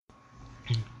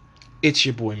It's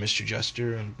your boy, Mr.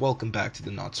 Jester, and welcome back to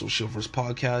the Not So Chivalrous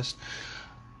podcast.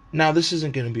 Now, this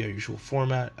isn't going to be our usual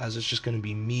format, as it's just going to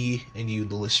be me and you,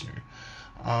 the listener.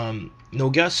 No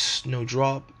guests, no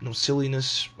drop, no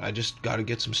silliness. I just got to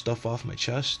get some stuff off my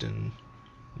chest, and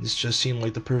this just seemed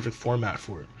like the perfect format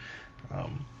for it.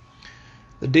 Um,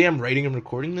 the day I'm writing and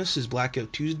recording this is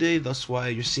Blackout Tuesday, thus why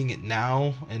you're seeing it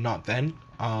now and not then.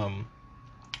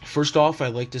 First off,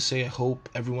 I'd like to say I hope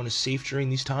everyone is safe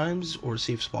during these times, or as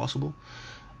safe as possible.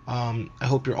 I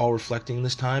hope you're all reflecting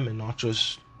this time and not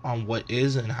just on what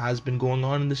is and has been going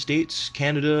on in the States,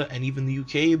 Canada, and even the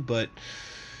UK, but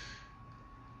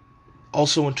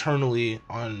also internally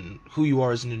on who you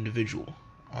are as an individual.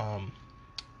 Um,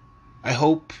 I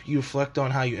hope you reflect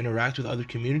on how you interact with other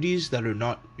communities that are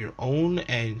not your own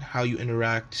and how you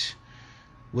interact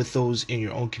with those in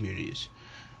your own communities.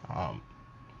 Um,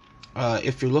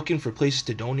 if you're looking for places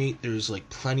to donate, there's like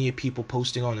plenty of people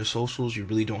posting on their socials. You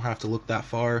really don't have to look that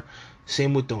far.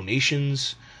 Same with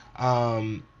donations.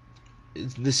 Um,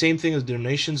 the same thing as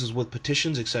donations is with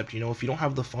petitions, except if you don't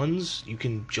have the funds, you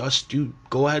can just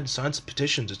go ahead and sign some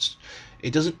petitions.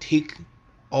 It doesn't take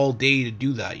all day to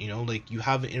do that. Like, you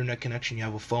have an internet connection, you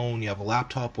have a phone, you have a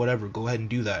laptop, whatever. Go ahead and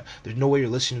do that. There's no way you're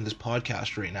listening to this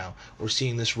podcast right now or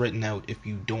seeing this written out if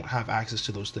you don't have access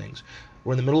to those things.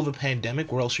 We're in the middle of a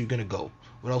pandemic. Where else are you going to go?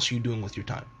 What else are you doing with your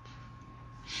time?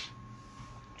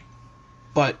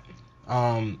 But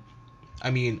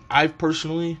I've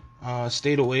personally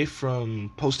stayed away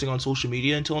from posting on social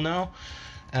media until now,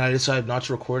 and I decided not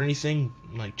to record anything,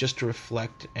 like just to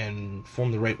reflect and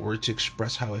form the right word to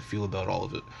express how I feel about all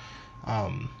of it.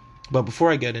 But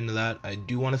before I get into that, I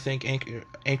do want to thank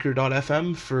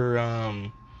Anchor.fm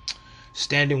for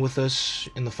standing with us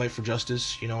in the fight for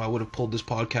justice. I would have pulled this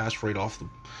podcast right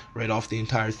off the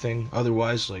entire thing.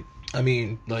 Otherwise,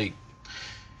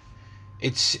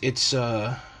 it's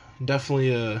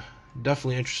definitely a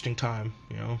interesting time.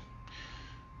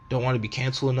 Don't want to be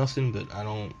canceled or nothing, but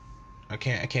I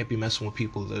can't be messing with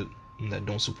people that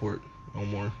don't support no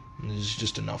more. It's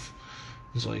just enough.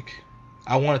 It's like,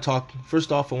 I want to talk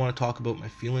about my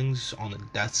feelings on the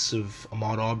deaths of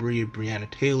Ahmaud Arbery, Breonna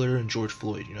Taylor, and George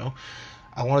Floyd.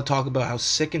 I want to talk about how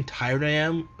sick and tired I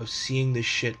am of seeing this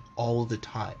shit all the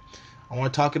time. I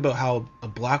want to talk about how a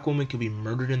black woman can be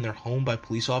murdered in their home by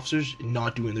police officers and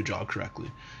not doing their job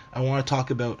correctly. I want to talk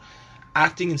about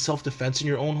acting in self-defense in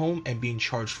your own home and being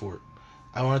charged for it.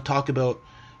 I want to talk about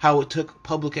how it took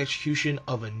public execution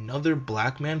of another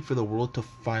black man for the world to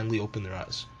finally open their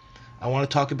eyes. I want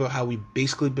to talk about how we've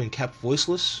basically been kept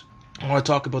voiceless. I want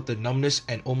to talk about the numbness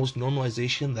and almost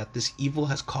normalization that this evil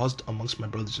has caused amongst my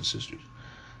brothers and sisters.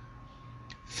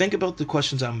 Think about the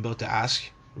questions I'm about to ask.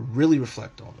 Really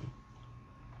reflect on them.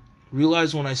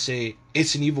 Realize when I say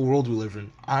it's an evil world we live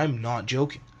in, I'm not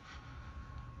joking.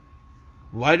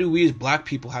 Why do we as black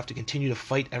people have to continue to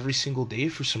fight every single day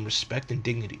for some respect and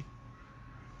dignity?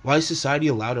 Why has society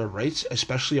allowed our rights,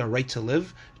 especially our right to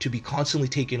live, to be constantly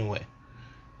taken away?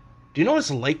 Do you know what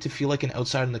it's like to feel like an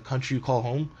outsider in the country you call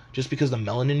home just because of the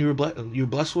melanin you're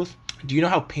blessed with? Do you know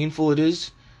how painful it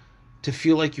is to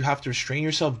feel like you have to restrain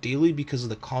yourself daily because of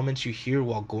the comments you hear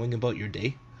while going about your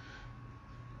day?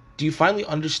 Do you finally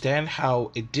understand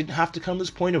how it didn't have to come to this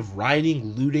point of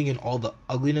rioting, looting, and all the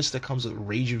ugliness that comes with the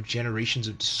rage of generations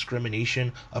of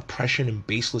discrimination, oppression, and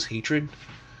baseless hatred?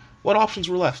 What options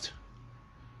were left?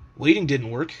 Waiting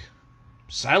didn't work.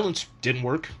 Silence didn't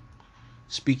work.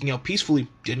 Speaking out peacefully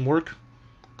didn't work.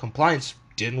 Compliance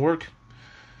didn't work.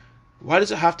 Why does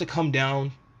it have to come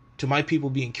down to my people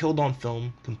being killed on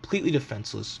film, completely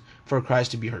defenseless, for our cries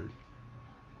to be heard?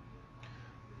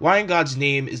 Why in God's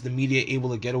name is the media able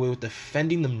to get away with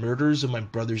defending the murders of my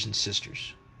brothers and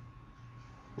sisters?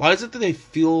 Why is it that they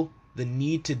feel the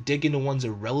need to dig into one's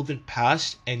irrelevant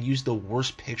past and use the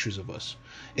worst pictures of us?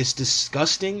 It's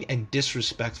disgusting and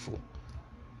disrespectful.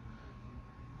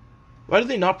 Why do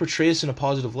they not portray us in a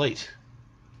positive light?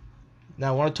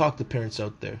 Now I want to talk to parents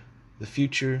out there, the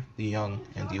future, the young,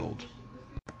 and the old.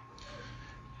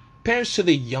 Parents to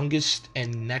the youngest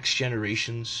and next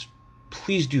generations,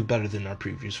 please do better than our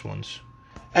previous ones.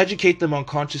 Educate them on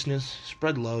consciousness,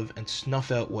 spread love, and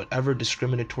snuff out whatever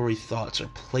discriminatory thoughts are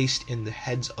placed in the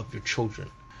heads of your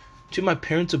children. To my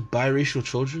parents of biracial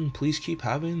children, please keep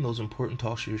having those important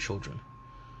talks with your children.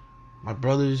 My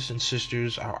brothers and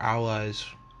sisters, our allies,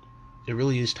 it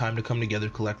really is time to come together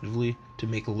collectively to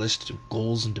make a list of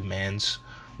goals and demands,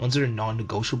 ones that are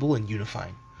non-negotiable and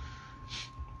unifying.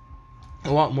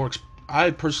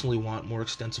 I personally want more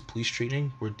extensive police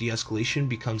training where de-escalation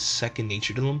becomes second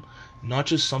nature to them, not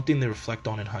just something they reflect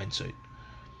on in hindsight.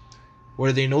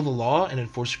 where they know the law and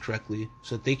enforce it correctly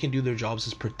so that they can do their jobs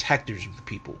as protectors of the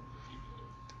people.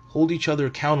 Hold each other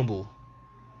accountable,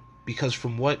 because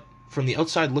from the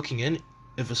outside looking in,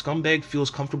 if a scumbag feels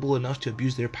comfortable enough to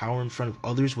abuse their power in front of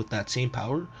others with that same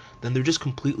power, then they're just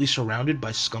completely surrounded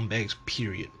by scumbags,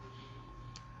 period.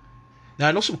 Now,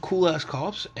 I know some cool ass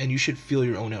cops, and you should feel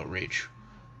your own outrage.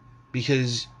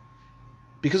 Because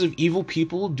of evil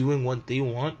people doing what they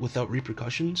want without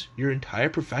repercussions, your entire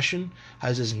profession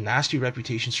has this nasty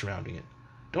reputation surrounding it.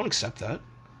 Don't accept that.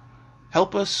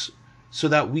 Help us so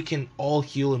that we can all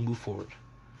heal and move forward.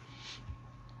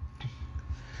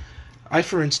 I,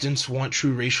 for instance, want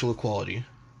true racial equality.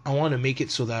 I want to make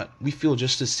it so that we feel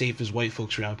just as safe as white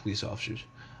folks around police officers.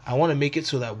 I want to make it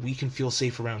so that we can feel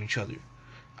safe around each other.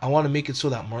 I want to make it so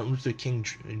that Martin Luther King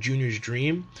Jr.'s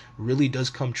dream really does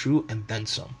come true, and then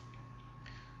some.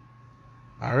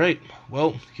 Alright,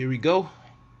 well, here we go.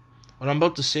 What I'm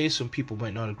about to say, some people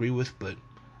might not agree with, but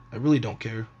I really don't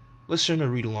care. Listen or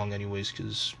read along anyways,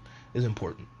 because it's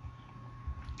important.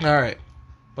 Alright,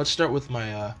 let's start with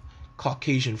my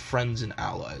Caucasian friends and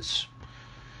allies.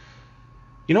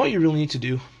 You know what you really need to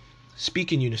do?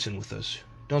 Speak in unison with us.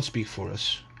 Don't speak for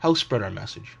us. Help spread our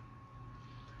message.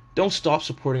 Don't stop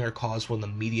supporting our cause when the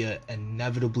media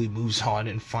inevitably moves on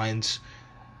and find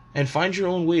your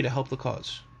own way to help the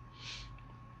cause.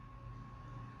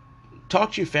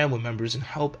 Talk to your family members and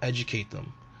help educate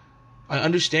them. I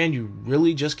understand you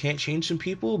really just can't change some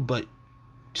people, but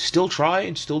still try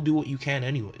and still do what you can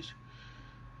anyways.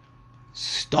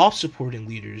 Stop supporting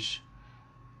leaders.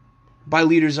 By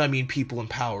leaders, I mean people in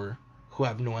power who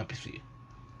have no empathy.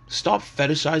 Stop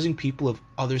fetishizing people of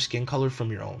other skin color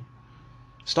from your own.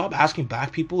 Stop asking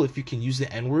black people if you can use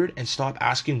the N-word, and stop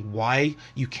asking why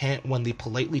you can't when they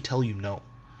politely tell you no.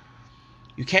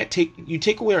 You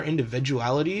take away our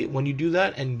individuality when you do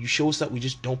that, and you show us that we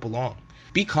just don't belong.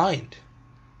 Be kind.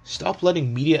 Stop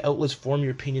letting media outlets form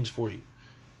your opinions for you.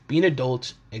 Be an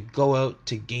adult and go out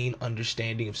to gain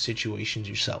understanding of situations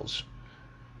yourselves.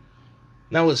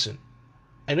 Now listen,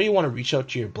 I know you want to reach out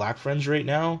to your black friends right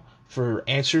now for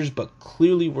answers, but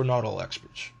clearly we're not all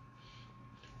experts.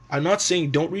 I'm not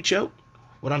saying don't reach out.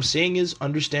 What I'm saying is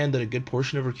understand that a good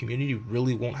portion of our community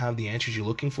really won't have the answers you're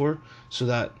looking for, so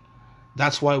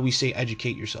that's why we say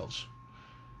educate yourselves.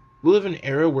 We live in an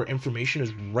era where information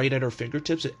is right at our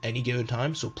fingertips at any given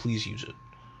time, so please use it.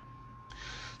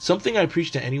 Something I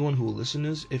preach to anyone who will listen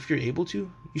is, if you're able to,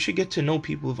 you should get to know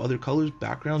people of other colors,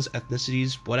 backgrounds,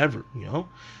 ethnicities, whatever,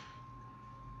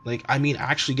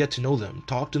 actually get to know them,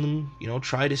 talk to them,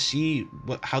 try to see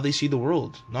how they see the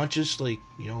world. Not just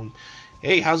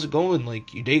hey, how's it going?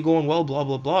 Your day going well, blah,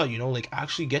 blah, blah,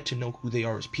 actually get to know who they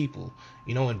are as people,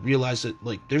 and realize that,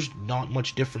 there's not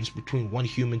much difference between one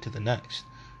human to the next.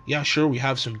 Yeah, sure, we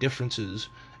have some differences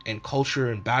in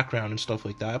culture and background and stuff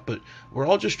like that, but we're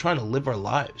all just trying to live our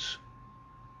lives.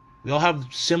 We all have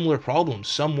similar problems,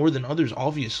 some more than others,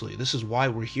 obviously. This is why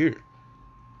we're here.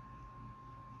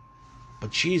 But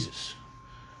Jesus.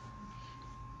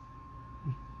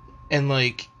 And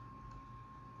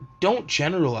don't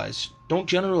generalize. Don't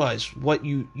generalize what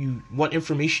what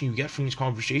information you get from these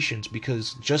conversations,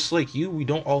 because just like you, we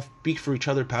don't all speak for each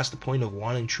other past the point of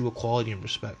wanting true equality and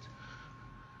respect.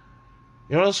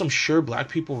 You know what else I'm sure black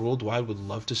people worldwide would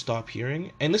love to stop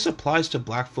hearing? And this applies to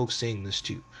black folks saying this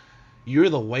too. You're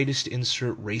the whitest,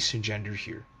 insert race and gender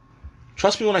here.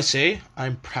 Trust me when I say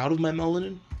I'm proud of my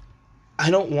melanin.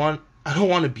 I don't want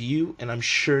to be you, and I'm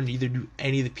sure neither do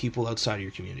any of the people outside of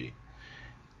your community.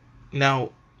 Now,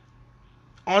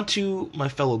 on to my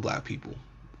fellow black people.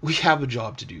 We have a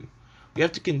job to do. We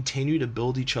have to continue to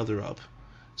build each other up,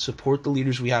 support the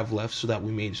leaders we have left so that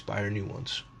we may inspire new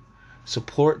ones.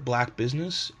 Support black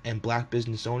business and black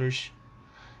business owners.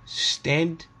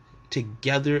 Stand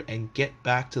together and get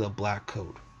back to the black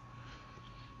code.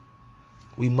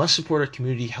 We must support our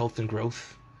community health and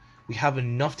growth. We have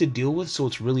enough to deal with, so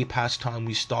it's really past time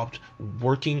we stopped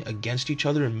working against each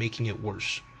other and making it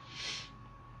worse.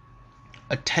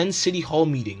 Attend city hall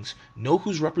meetings. Know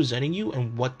who's representing you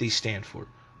and what they stand for.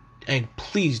 And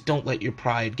please don't let your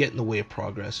pride get in the way of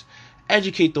progress.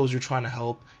 Educate those you're trying to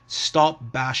help. Stop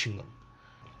bashing them.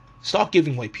 Stop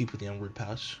giving white people the N-word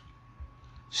pass.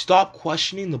 Stop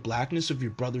questioning the blackness of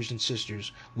your brothers and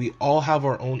sisters. We all have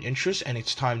our own interests, and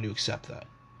it's time to accept that.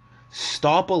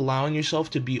 Stop allowing yourself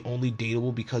to be only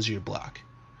dateable because you're black.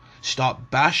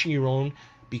 Stop bashing your own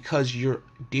because you're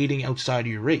dating outside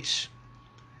of your race.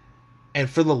 And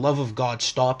for the love of God,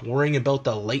 stop worrying about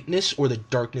the lightness or the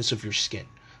darkness of your skin.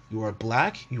 You are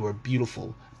black, you are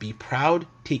beautiful. Be proud,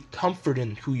 take comfort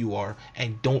in who you are,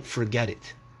 and don't forget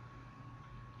it.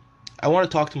 I want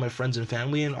to talk to my friends and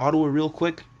family in Ottawa real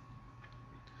quick.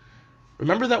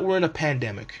 Remember that we're in a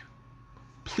pandemic.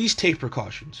 Please take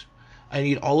precautions. I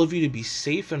need all of you to be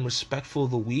safe and respectful of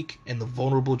the weak and the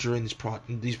vulnerable during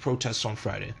these protests on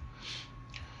Friday.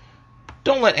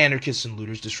 Don't let anarchists and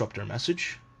looters disrupt our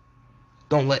message.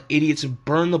 Don't let idiots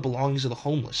burn the belongings of the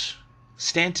homeless.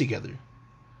 Stand together.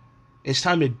 It's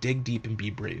time to dig deep and be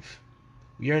brave.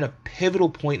 We are in a pivotal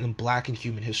point in Black and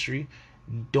human history.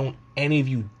 Don't any of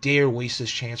you dare waste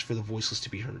this chance for the voiceless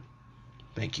to be heard.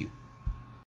 Thank you.